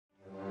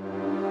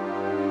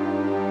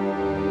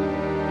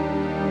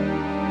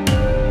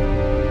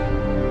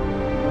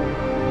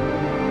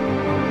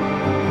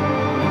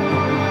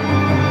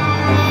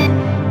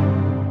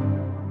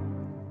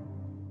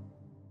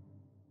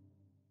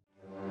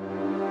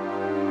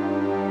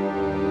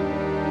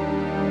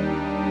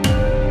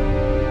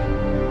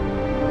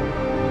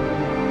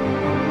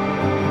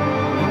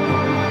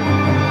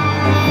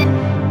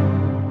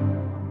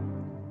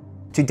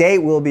Today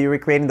we'll be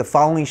recreating the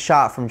following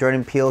shot from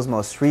Jordan Peele's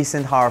most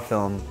recent horror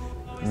film,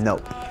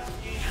 Nope.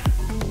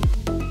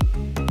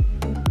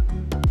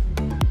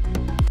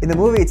 In the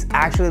movie, it's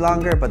actually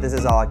longer, but this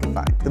is all I can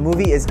find. The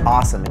movie is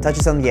awesome. It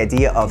touches on the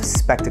idea of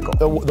spectacle.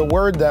 The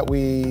word that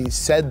we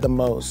said the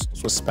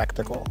most was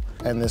spectacle,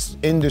 and this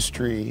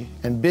industry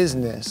and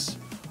business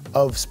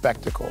of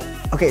spectacle.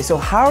 Okay, so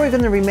how are we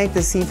gonna remake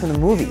this scene from the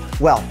movie?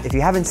 Well, if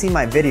you haven't seen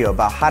my video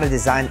about how to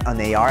design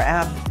an AR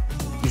app,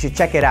 you should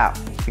check it out,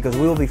 because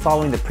we will be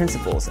following the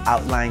principles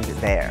outlined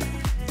there.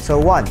 So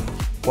 1,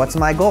 what's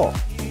my goal?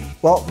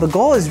 Well, the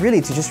goal is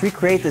really to just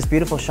recreate this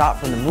beautiful shot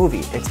from the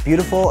movie. It's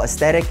beautiful,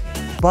 aesthetic,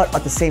 but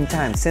at the same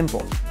time,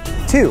 simple.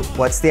 2,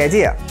 what's the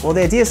idea? Well,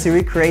 the idea is to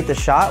recreate the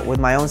shot with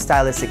my own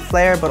stylistic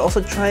flair, but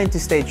also trying to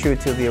stay true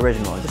to the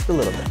original, just a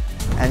little bit.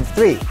 And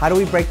 3, how do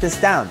we break this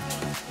down?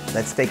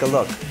 Let's take a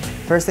look.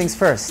 First things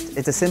first,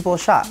 it's a simple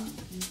shot.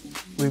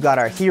 We've got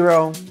our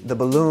hero, the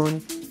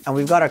balloon, and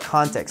we've got our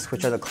context,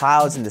 which are the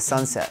clouds and the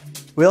sunset.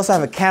 We also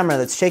have a camera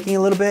that's shaking a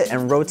little bit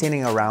and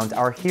rotating around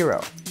our hero.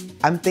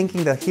 I'm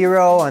thinking the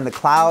hero and the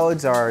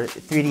clouds are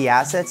 3D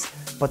assets,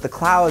 but the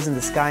clouds and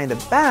the sky in the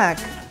back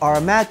are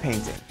a matte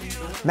painting.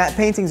 Matte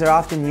paintings are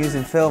often used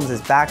in films as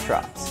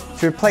backdrops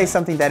to replace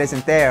something that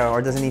isn't there or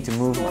doesn't need to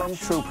move much.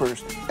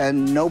 Stormtroopers,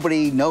 and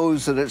nobody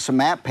knows that it's a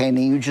matte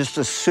painting. You just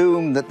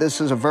assume that this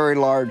is a very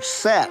large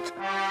set.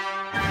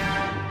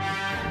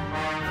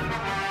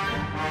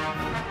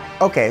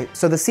 Okay,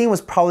 so the scene was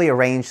probably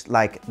arranged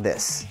like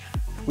this.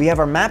 We have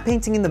our matte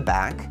painting in the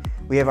back,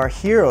 we have our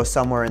hero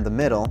somewhere in the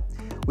middle,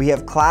 we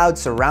have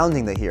clouds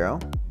surrounding the hero,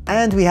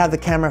 and we have the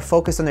camera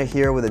focused on the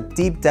hero with a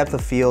deep depth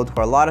of field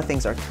where a lot of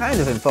things are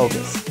kind of in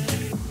focus.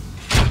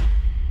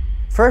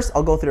 First,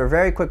 I'll go through a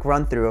very quick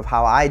run through of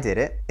how I did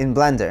it in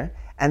Blender,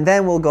 and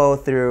then we'll go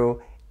through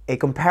a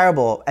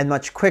comparable and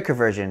much quicker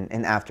version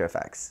in After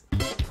Effects.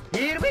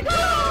 Here we go!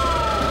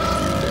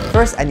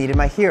 First, I needed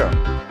my hero,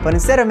 but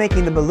instead of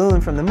making the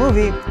balloon from the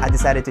movie, I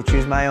decided to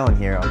choose my own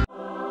hero.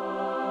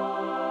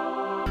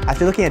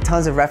 After looking at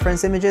tons of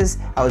reference images,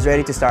 I was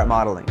ready to start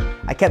modeling.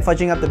 I kept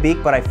fudging up the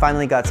beak, but I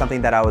finally got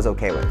something that I was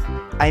okay with.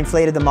 I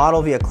inflated the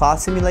model via cloth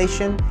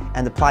simulation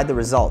and applied the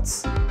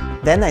results.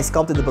 Then I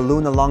sculpted the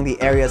balloon along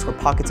the areas where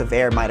pockets of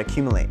air might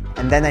accumulate.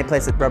 And then I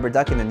placed a rubber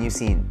duck in the new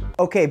scene.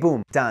 Okay,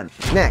 boom, done.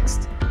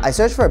 Next, I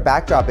searched for a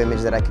backdrop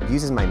image that I could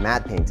use as my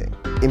matte painting.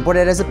 Import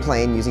it as a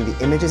plane using the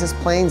Images as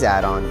Planes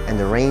add-on and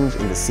the range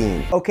in the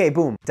scene. Okay,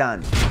 boom,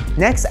 done.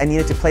 Next, I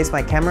needed to place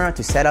my camera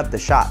to set up the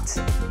shot.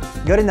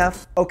 Good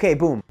enough. Okay,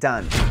 boom,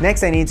 done.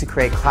 Next, I needed to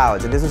create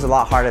clouds, and this was a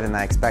lot harder than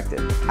I expected.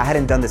 I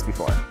hadn't done this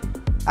before.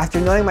 After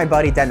knowing my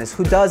buddy Dennis,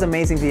 who does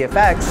amazing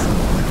VFX,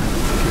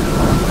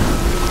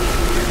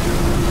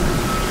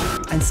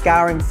 and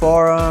scouring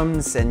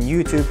forums and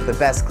YouTube for the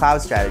best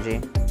cloud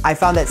strategy, I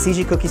found that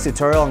CG Cookie's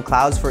tutorial on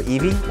clouds for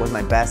Eevee was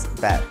my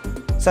best bet.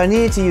 So I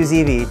needed to use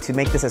Eevee to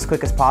make this as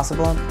quick as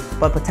possible,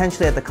 but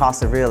potentially at the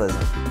cost of realism.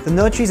 The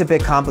node tree is a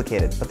bit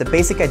complicated, but the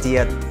basic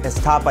idea as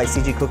taught by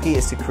CG Cookie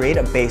is to create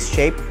a base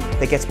shape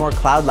that gets more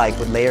cloud-like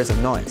with layers of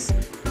noise.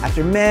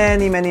 After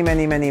many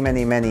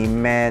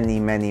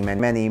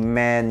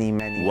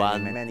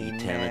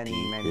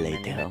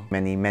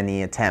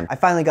attempts, I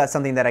finally got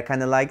something that I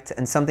kind of liked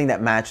and something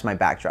that matched my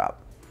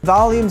backdrop.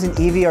 Volumes in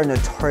Eevee are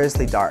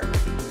notoriously dark.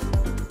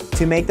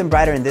 To make them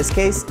brighter in this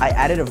case, I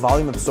added a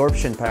volume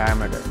absorption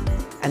parameter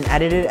and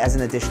added it as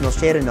an additional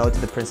shader node to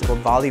the principal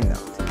volume node,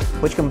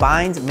 which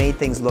combined made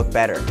things look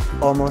better,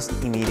 almost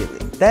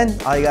immediately. Then,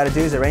 all you gotta do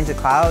is arrange the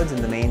clouds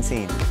in the main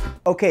scene.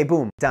 Okay,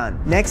 boom, done.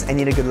 Next, I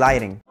needed good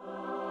lighting.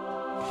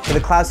 For the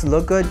clouds to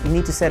look good, you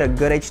need to set a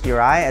good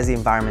HDRI as the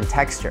environment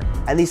texture.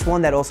 At least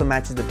one that also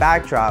matches the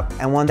backdrop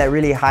and one that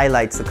really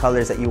highlights the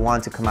colors that you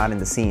want to come out in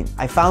the scene.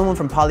 I found one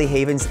from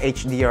Polyhaven's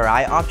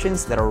HDRI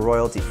options that are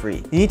royalty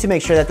free. You need to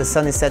make sure that the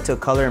sun is set to a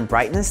color and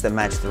brightness that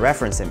match the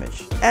reference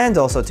image, and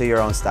also to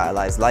your own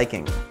stylized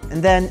liking.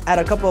 And then add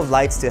a couple of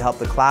lights to help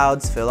the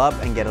clouds fill up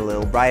and get a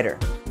little brighter.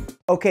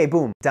 Okay,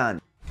 boom,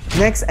 done.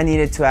 Next, I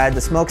needed to add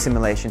the smoke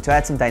simulation to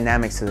add some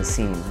dynamics to the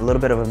scene, a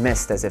little bit of a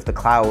mist as if the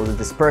cloud was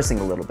dispersing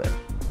a little bit.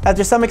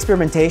 After some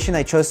experimentation,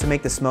 I chose to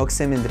make the smoke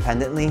sim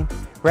independently,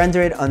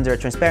 render it under a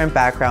transparent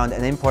background,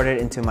 and import it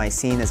into my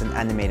scene as an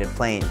animated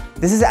plane.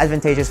 This is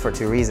advantageous for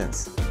 2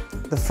 reasons.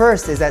 The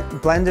first is that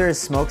Blender's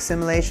smoke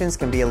simulations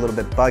can be a little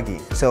bit buggy,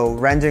 so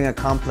rendering a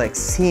complex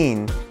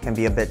scene can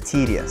be a bit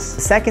tedious.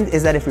 The second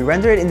is that if we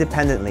render it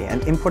independently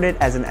and import it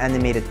as an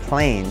animated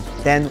plane,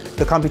 then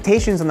the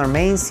computations on our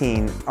main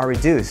scene are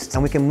reduced,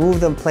 and we can move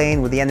the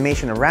plane with the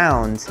animation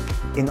around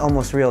in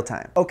almost real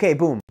time. Okay,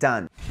 boom,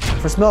 done.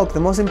 For smoke, the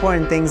most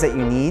important things that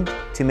you need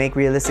to make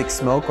realistic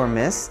smoke or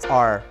mist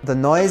are the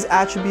noise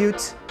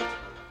attribute,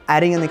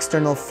 adding an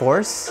external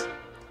force,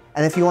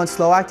 and if you want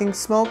slow acting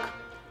smoke,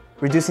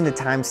 reducing the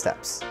time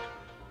steps.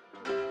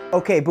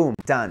 Okay, boom,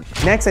 done.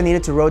 Next, I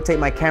needed to rotate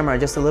my camera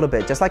just a little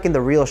bit, just like in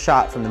the real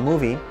shot from the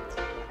movie,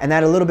 and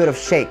add a little bit of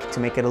shake to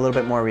make it a little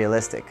bit more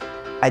realistic.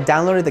 I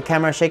downloaded the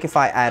Camera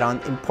Shakeify add-on,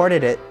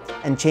 imported it,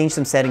 and changed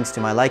some settings to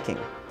my liking.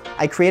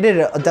 I created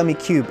a dummy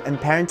cube and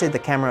parented the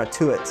camera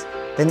to it.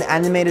 then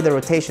animated the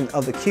rotation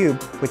of the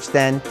cube, which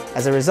then,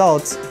 as a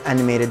result,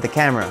 animated the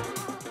camera.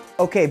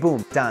 Okay,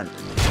 boom, done.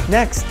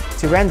 Next,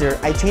 to render,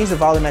 I changed the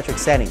volumetric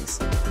settings.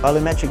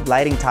 Volumetric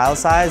lighting tile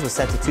size was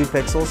set to 2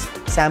 pixels,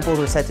 samples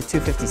were set to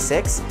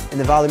 256, and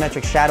the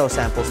volumetric shadow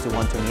samples to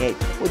 128,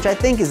 which I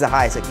think is the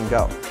highest it can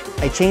go.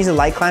 I changed the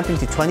light clamping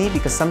to 20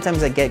 because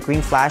sometimes I get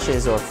green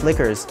flashes or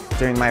flickers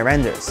during my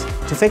renders.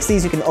 To fix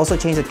these, you can also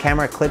change the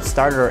camera clip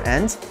start or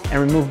end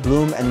and remove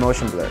bloom and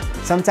motion blur.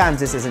 Sometimes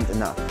this isn't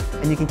enough,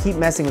 and you can keep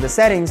messing with the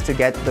settings to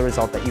get the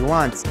result that you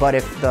want, but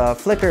if the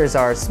flickers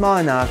are small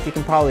enough, you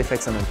can probably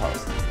fix them in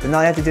post. Then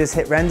all you have to do is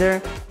hit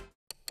render.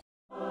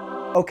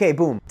 Okay,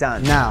 boom,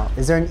 done. Now,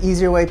 is there an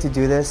easier way to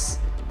do this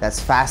that's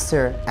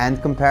faster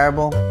and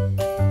comparable?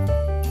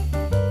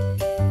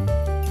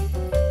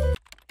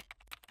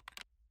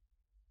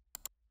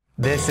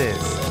 This is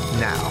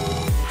now.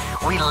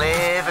 We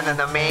live in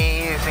an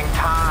amazing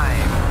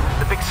time.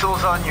 The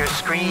pixels on your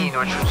screen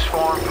are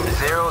transformed from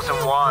zeros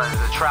and ones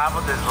that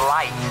traveled as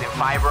light in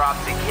fiber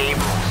optic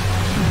cables,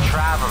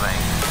 traveling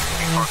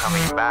before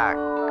coming back.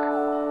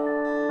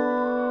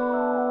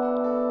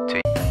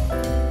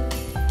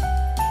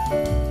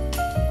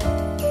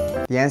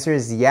 The answer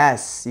is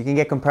yes. You can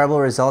get comparable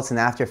results in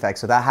After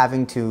Effects without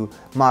having to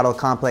model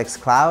complex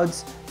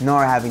clouds,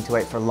 nor having to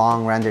wait for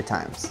long render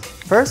times.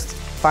 First,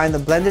 find the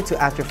Blender to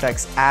After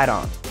Effects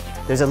add-on.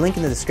 There's a link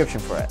in the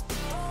description for it.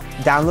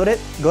 Download it,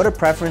 go to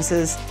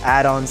Preferences,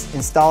 Add-ons,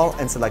 Install,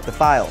 and select the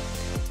file.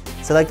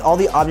 Select all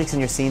the objects in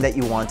your scene that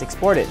you want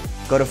exported.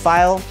 Go to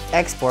File,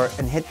 Export,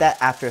 and hit that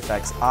After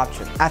Effects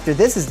option. After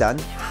this is done,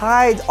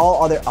 hide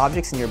all other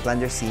objects in your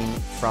Blender scene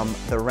from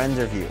the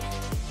render view.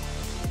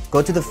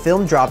 Go to the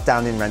Film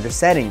drop-down in Render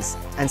Settings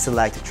and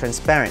select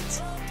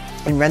Transparent.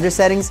 In Render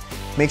Settings,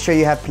 make sure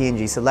you have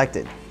PNG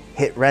selected.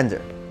 Hit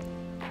Render.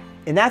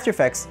 In After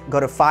Effects, go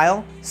to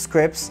File,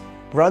 Scripts,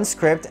 Run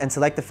Script, and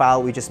select the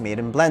file we just made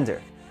in Blender.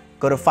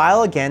 Go to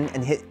File again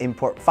and hit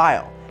Import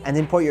File, and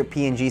import your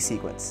PNG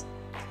sequence.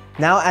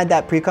 Now add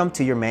that pre-comp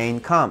to your main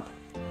comp.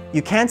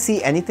 You can't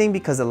see anything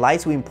because the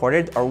lights we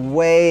imported are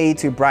way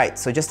too bright,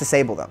 so just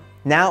disable them.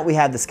 Now we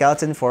have the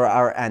skeleton for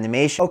our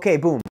animation. Okay,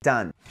 boom,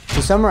 done.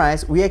 To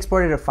summarize, we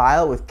exported a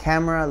file with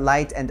camera,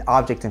 light, and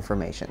object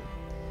information.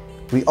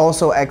 We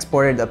also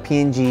exported a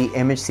PNG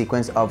image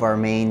sequence of our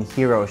main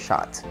hero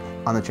shot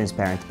on the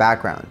transparent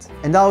background.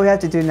 And all we have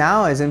to do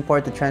now is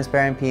import the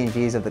transparent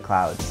PNGs of the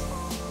clouds.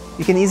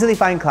 You can easily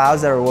find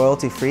clouds that are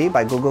royalty-free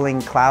by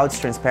Googling clouds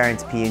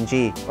transparent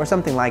PNG or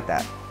something like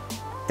that.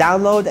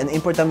 Download and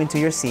import them into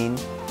your scene,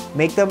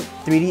 make them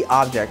 3D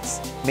objects,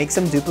 make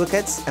some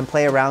duplicates, and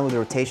play around with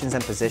rotations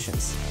and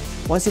positions.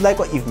 Once you like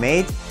what you've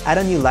made, add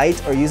a new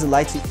light or use the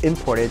lights you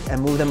imported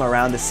and move them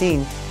around the scene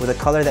with a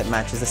color that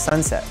matches the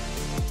sunset.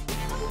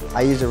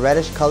 I use a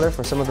reddish color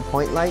for some of the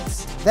point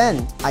lights.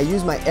 Then, I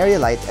use my area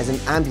light as an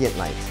ambient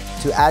light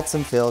to add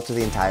some fill to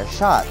the entire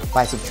shot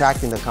by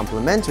subtracting the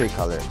complementary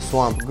color,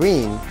 swamp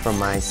green, from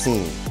my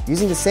scene.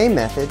 Using the same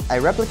method, I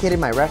replicated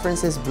my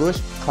reference's bluish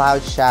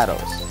cloud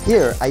shadows.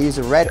 Here, I use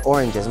a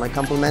red-orange as my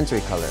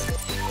complementary color.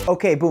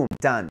 Okay, boom,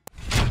 done.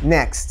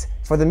 Next,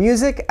 for the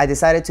music, I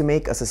decided to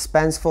make a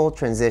suspenseful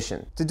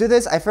transition. To do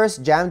this, I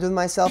first jammed with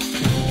myself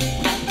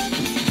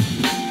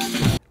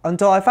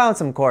until I found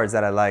some chords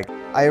that I liked.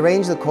 I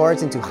arranged the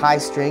chords into high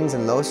strings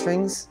and low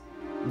strings.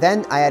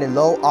 Then I added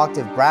low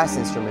octave brass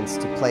instruments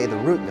to play the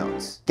root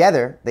notes.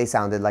 Together, they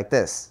sounded like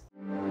this.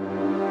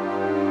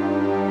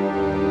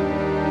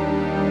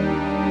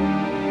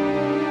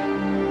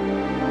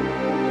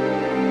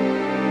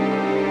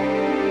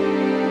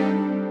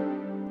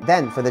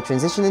 Then, for the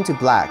transition into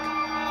black,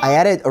 I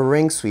added a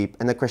ring sweep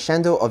and a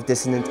crescendo of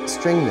dissonant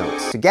string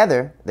notes.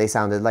 Together, they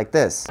sounded like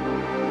this.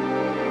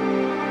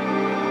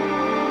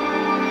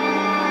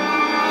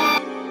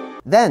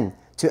 Then,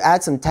 to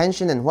add some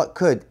tension and what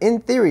could, in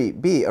theory,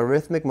 be a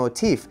rhythmic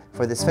motif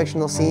for this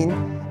fictional scene,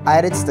 I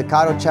added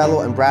staccato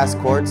cello and brass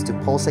chords to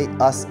pulsate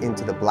us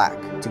into the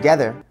black.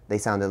 Together, they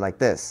sounded like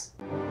this.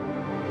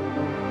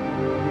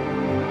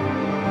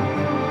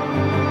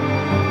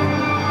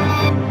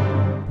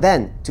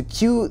 Then, to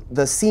cue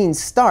the scene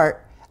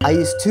start, I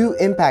used 2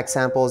 impact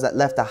samples that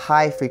left a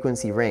high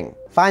frequency ring.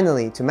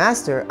 Finally, to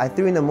master, I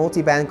threw in a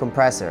multi-band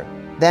compressor,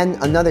 then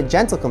another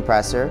gentle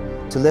compressor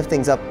to lift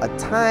things up a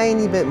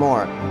tiny bit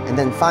more, and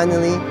then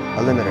finally,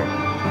 a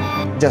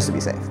limiter, just to be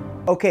safe.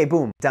 Okay,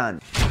 boom, done.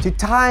 To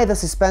tie the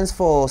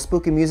suspenseful,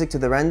 spooky music to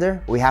the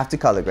render, we have to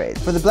color grade.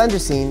 For the Blender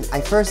scene,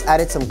 I first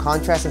added some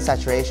contrast and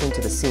saturation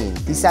to the scene,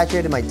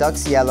 desaturated my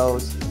ducks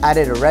yellows,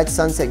 added a red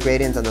sunset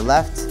gradient on the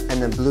left,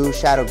 and a blue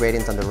shadow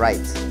gradient on the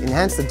right.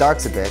 Enhanced the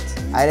darks a bit,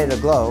 added a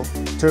glow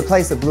to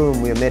replace the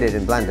bloom we omitted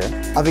in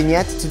Blender, a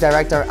vignette to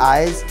direct our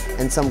eyes,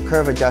 and some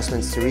curve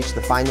adjustments to reach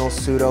the final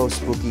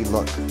pseudo-spooky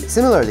look.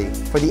 Similarly,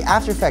 for the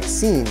After Effects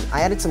scene,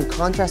 I added some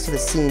contrast to the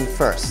scene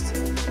first,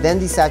 then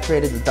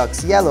desaturated the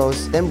duck's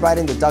yellows, then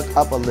brightened the duck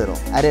up a little.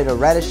 Added a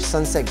reddish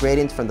sunset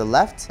gradient from the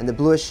left and the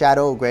bluish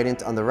shadow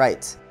gradient on the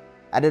right.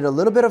 Added a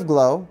little bit of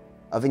glow,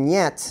 a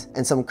vignette,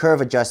 and some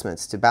curve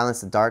adjustments to balance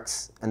the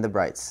darks and the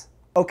brights.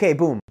 Okay,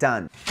 boom,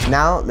 done.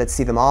 Now let's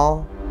see them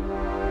all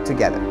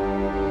together.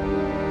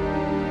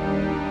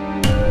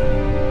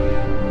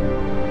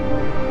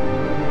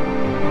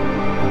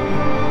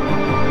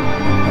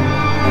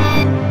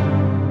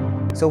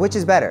 So which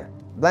is better,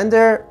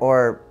 Blender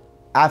or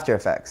After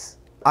Effects?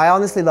 I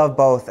honestly love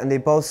both, and they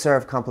both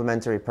serve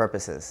complementary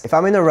purposes. If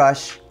I'm in a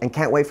rush and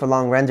can't wait for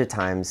long render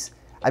times,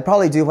 I'd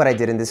probably do what I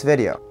did in this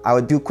video. I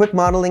would do quick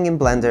modeling in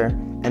Blender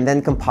and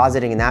then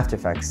compositing in After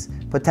Effects,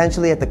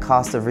 potentially at the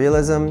cost of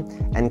realism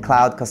and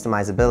cloud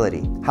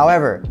customizability.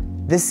 However,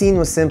 this scene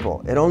was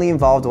simple. It only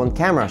involved one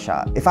camera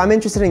shot. If I'm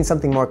interested in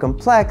something more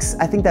complex,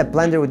 I think that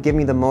Blender would give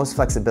me the most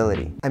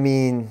flexibility. I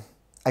mean,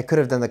 I could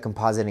have done the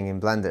compositing in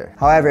Blender.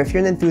 However, if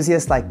you're an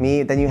enthusiast like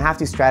me, then you have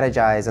to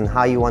strategize on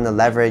how you want to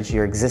leverage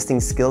your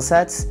existing skill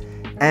sets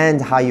and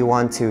how you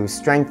want to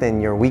strengthen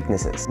your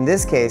weaknesses. In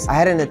this case, I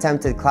hadn't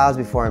attempted clouds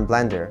before in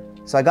Blender,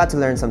 so I got to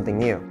learn something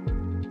new.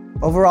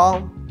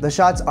 Overall, the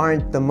shots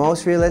aren't the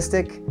most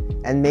realistic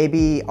and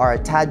maybe are a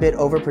tad bit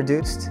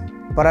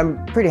overproduced, but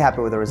I'm pretty happy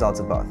with the results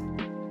of both.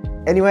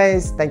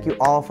 Anyways, thank you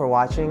all for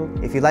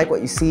watching. If you like what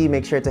you see,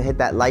 make sure to hit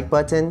that like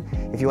button.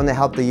 If you want to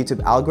help the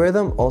YouTube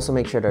algorithm, also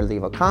make sure to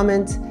leave a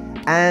comment.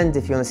 And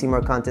if you want to see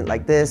more content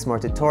like this, more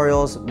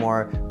tutorials,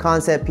 more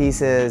concept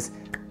pieces,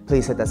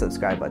 please hit that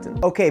subscribe button.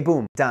 Okay,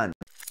 boom, done.